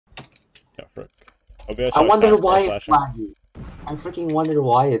Yeah, frick. OBS I always wonder passed why by it's flashing. laggy. I freaking wonder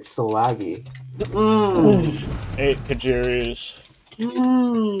why it's so laggy. 8 Kajiris.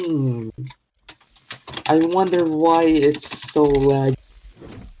 I wonder why it's so laggy.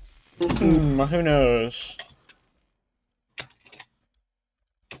 Who knows?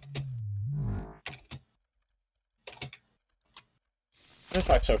 It's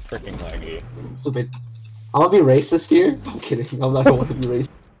like so freaking laggy. Stupid. I'm gonna be racist here? I'm kidding. I'm not gonna want to be racist.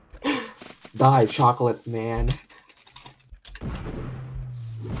 Die, chocolate man.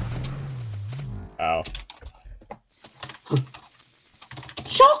 Ow.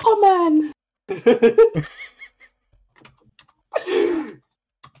 Chocolate man!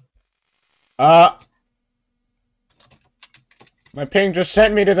 My ping just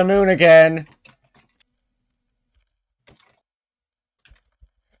sent me to the moon again.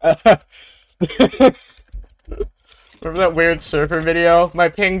 Remember that weird surfer video? My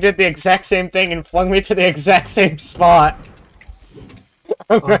ping did the exact same thing and flung me to the exact same spot.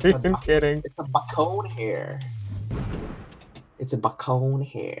 I'm not even kidding. It's a bacone hair. It's a bacone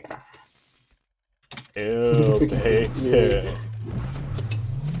hair. Ew, bacon.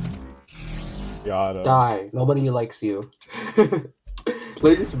 Got him. Die. Nobody likes you. Let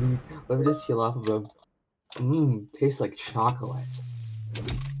me just heal off of them. Tastes like chocolate.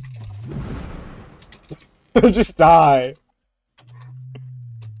 Just die.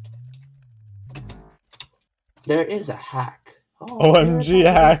 There is a hack. Oh, OMG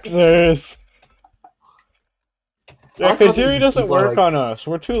hackers. Yeah, Kaziri doesn't work on us.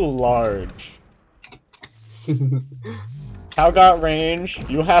 We're too large. How got range?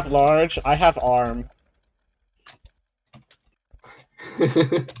 You have large, I have arm.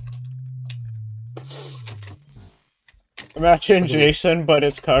 Imagine Jason, but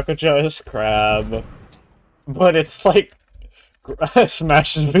it's Kakaja's crab. But it's like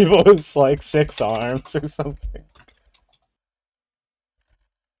smashes people with like 6 arms or something.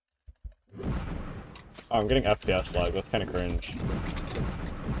 Oh, I'm getting FPS lag, that's kinda cringe.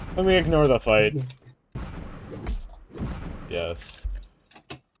 Let me ignore the fight. Yes.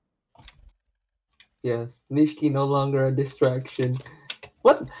 Yes, Nishiki no longer a distraction.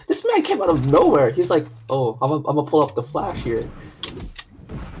 What? This man came out of nowhere. He's like, oh, I'm gonna pull up the flash here.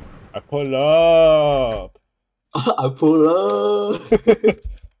 I pull up. I pull up.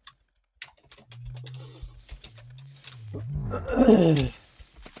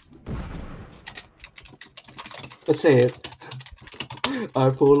 Let's say it. I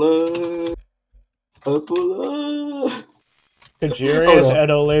pull up. I pull up. Kajiri is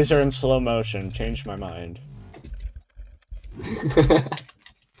Edo Laser in slow motion. Changed my mind.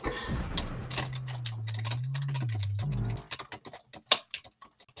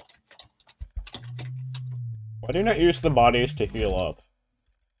 Why do you not use the bodies to heal up?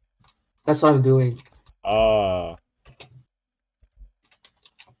 That's what I'm doing.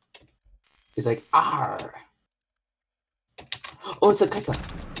 He's like, "Arr." Oh, it's a Kaika.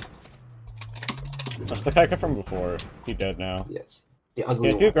 That's the Kaika from before. He dead now. Yes. The ugly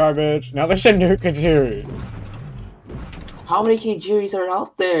Can't do garbage. Now there's a new Kajiri. How many Kajiris are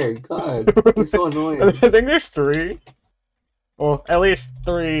out there? God, you're so annoying. I think there's 3. Well, at least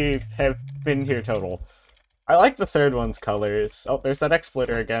 3 have been here total. I like the third one's colors. Oh, there's that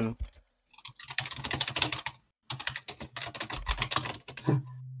exploiter again.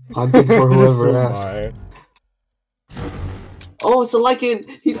 Hunting for whoever asked. Oh, it's a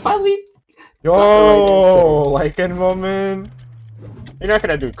Lycan! He finally... Yo, Lycan moment! You're not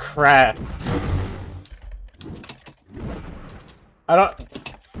gonna do crap. I don't...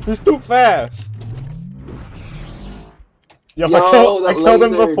 He's too fast! Yo, I killed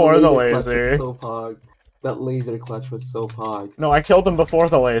him before the laser. So pog. That laser clutch was so pog. No, I killed him before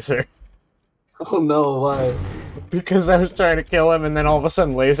the laser. Oh no, why? Because I was trying to kill him and then all of a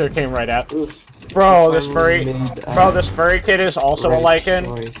sudden laser came right out. Bro, this furry kid is also a Lycan.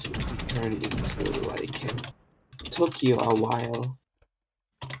 Turn into a Lycan. Took you a while.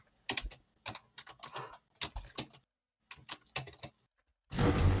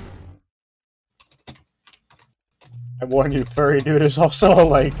 I warn you, furry dude is also a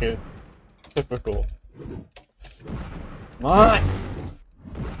Lycan. Typical. Come on!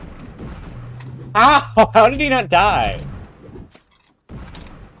 Ow! How did he not die?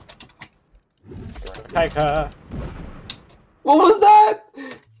 Kaika. What was that?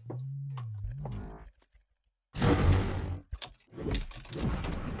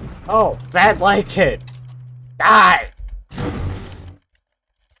 Oh, bad Lycan! Die!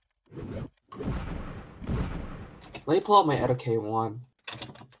 Let me pull out my Edo K1.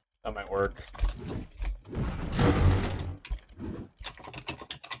 That might work.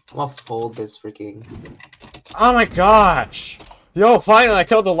 I'm gonna fold this freaking. Oh my gosh! Yo, finally, I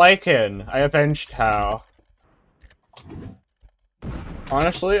killed the Lycan. I avenged Hal.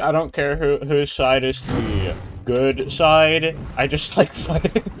 Honestly, I don't care whose side is the good side. I just like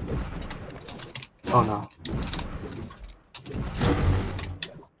fighting. Oh no.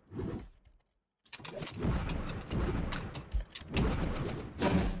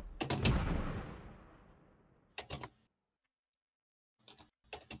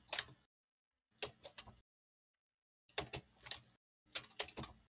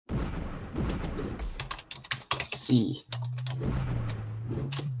 C.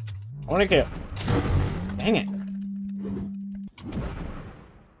 I wanna get... Dang it.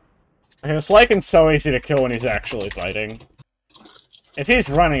 Okay, this Lycan's so easy to kill when he's actually fighting. If he's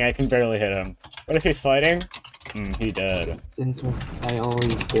running, I can barely hit him. But if he's fighting, he dead. Since I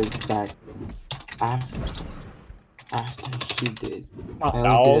only did that after she did. Oh,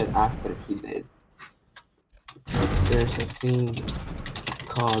 I only did it after he did. There's a thing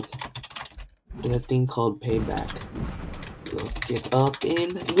called payback. Look it up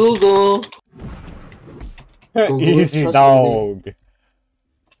in Google. Google Easy dog.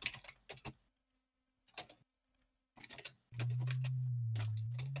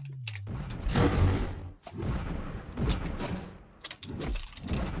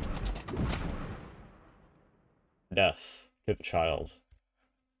 Death to the child.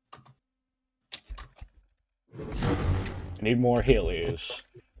 I need more Heelys.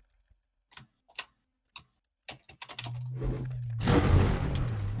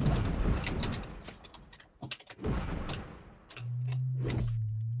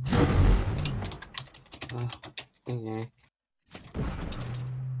 Okay.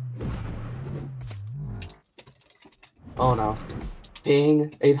 Oh no.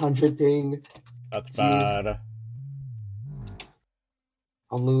 Ping, 800 ping. That's Jeez. bad.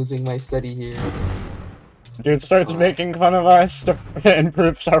 I'm losing my study here. Dude starts making fun of us and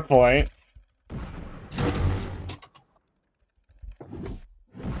proves our point.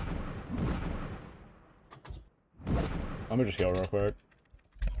 Let me just heal real quick.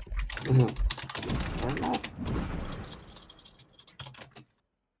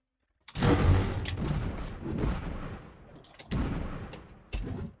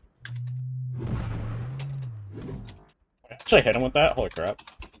 Actually hit him with that? Holy crap.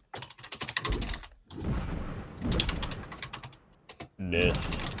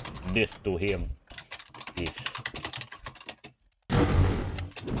 This to him. This.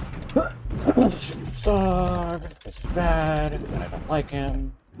 Dog. It's bad. And I don't like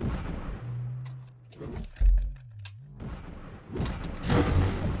him.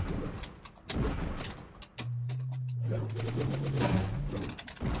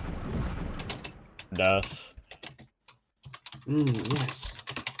 Death. Yes.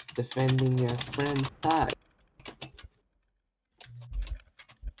 Defending your friend's side.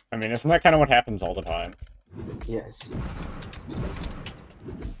 I mean, isn't that kind of what happens all the time? Yes.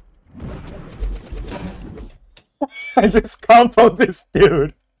 I just comboed this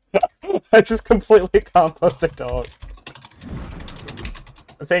dude. I just completely comboed the dog.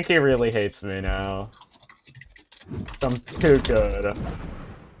 I think he really hates me now. I'm too good.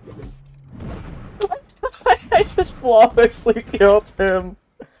 I just flawlessly killed him.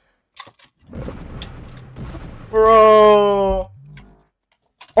 Bro.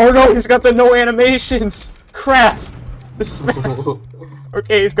 Oh no, he's got the no animations. Crap. This is bad.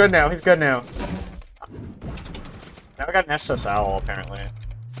 Okay, he's good now. He's good now. Now I got an SSL, apparently.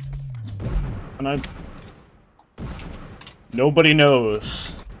 And nobody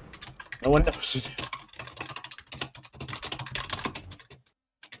knows. No one knows it.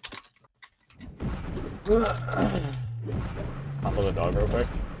 Combo the dog real quick.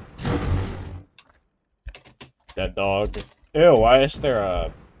 Dead dog. Ew, why is there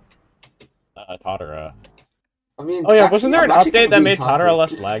a Totara? I mean, oh yeah, wasn't there an update that made Totara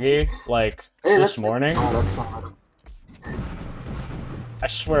less laggy? Like, this morning? I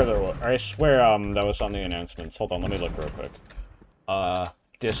swear there was. I swear, that was on the announcements. Hold on, let me look real quick.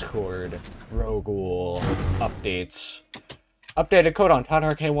 Discord, ro-ghoul, updates. Updated code on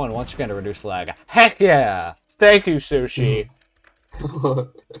Totara K1 once again to reduce lag. Heck yeah! Thank you, Sushi!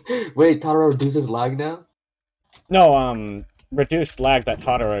 Wait, Totara reduces lag now? No, reduced lag that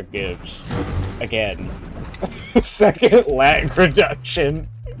Totara gives. Again. Second lag reduction.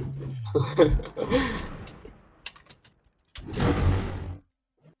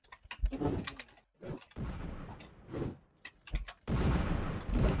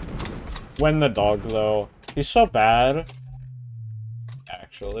 When the dog, though, he's so bad.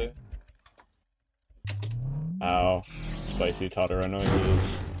 Actually. Ow. Spicy Totara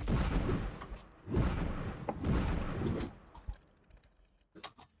noises.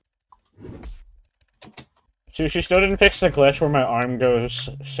 She still didn't fix the glitch where my arm goes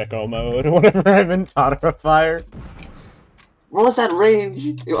sicko mode whenever I'm in Totoro Fire. What was that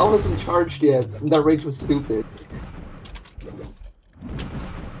range? I wasn't charged yet. That range was stupid.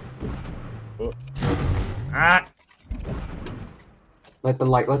 Oh. Ah! Let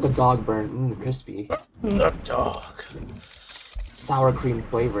the dog burn. Crispy. The dog. Sour cream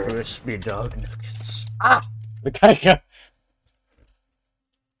flavor. Crispy dog nuggets. Ah! The guy got...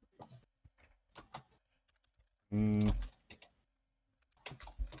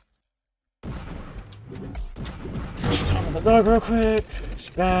 Just talk to the dog real quick. It's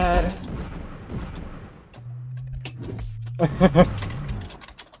bad.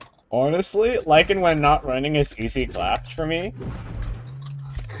 Honestly, Lycan when not running is easy claps for me.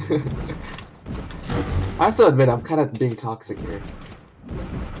 I have to admit, I'm kind of being toxic here.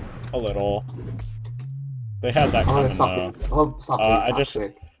 A little. They had that coming though. Stop being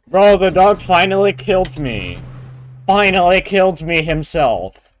toxic. Bro, the dog finally killed me. Finally killed me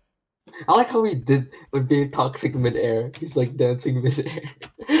himself. I like how he did with being toxic mid-air. He's like dancing mid-air.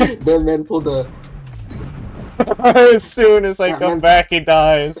 Then man pulled a... As soon as I come back, he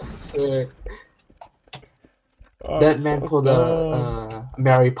dies. Swear. Oh, that man pulled a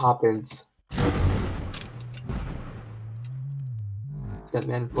Mary Poppins. That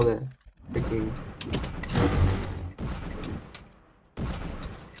man pulled a freaking...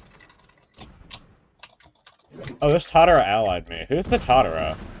 Oh, this Totoro allied me. Who's the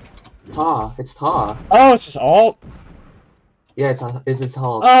Totoro? Ta. It's Ta. Oh, it's just alt? Yeah, it's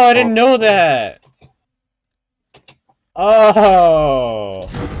alt. Oh, I didn't know that! Oh!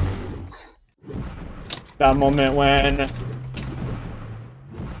 That moment when...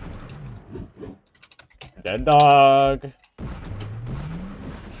 Dead dog.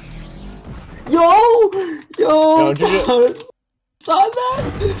 Yo! Yo, did you... Saw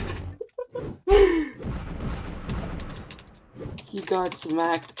that? He got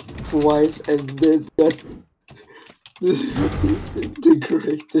smacked twice and then got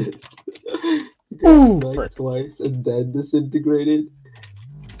disintegrated. He got smacked twice and then disintegrated.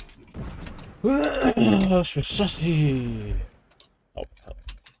 That's for sussy. Oh, help.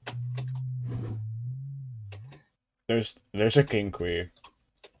 There's a king queer.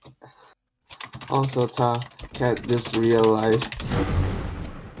 Also, Ta, Cat just realized.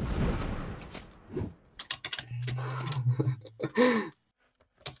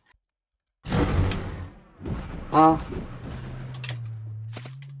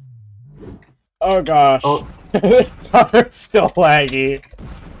 Oh gosh. Oh. This tire's still laggy.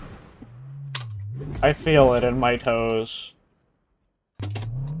 I feel it in my toes.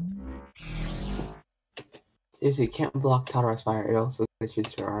 You can't block Totoro's fire, it also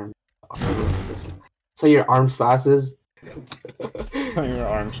glitches your arm. So your arm spasses? Your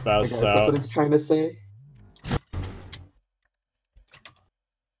arm spasses out. That's what it's trying to say?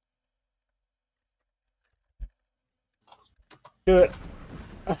 Do it.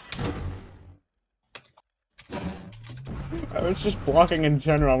 I was just blocking in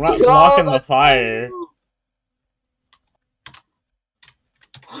general. I'm not blocking the fire.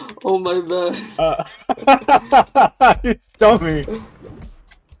 Oh my bad. You dummy.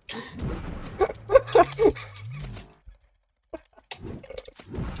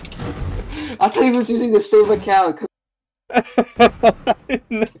 I thought he was using the same account.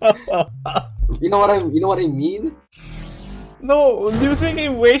 No. You know what I mean? No, you think he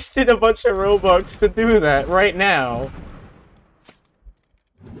wasted a bunch of Robux to do that right now?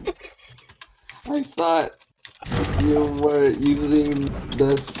 I thought you were using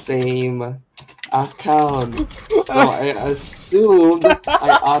the same account, so I assumed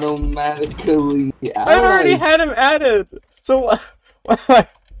I automatically added. I already had him added, so why?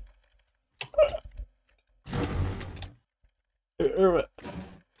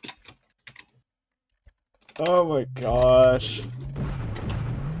 Oh my gosh.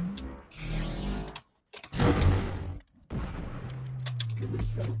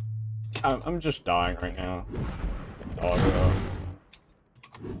 I'm just dying right now. Doggo.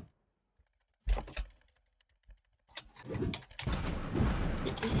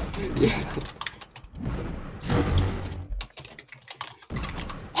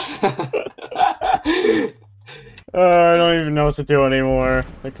 I don't even know what to do anymore.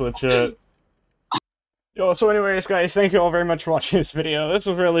 Like legit. Yo, so anyways, guys, thank you all very much for watching this video. This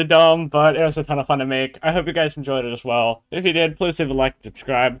was really dumb, but it was a ton of fun to make. I hope you guys enjoyed it as well. If you did, please leave a like and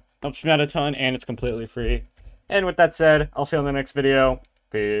subscribe. Helps me out a ton, and it's completely free. And with that said, I'll see you on the next video.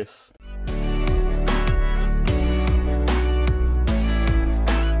 Peace.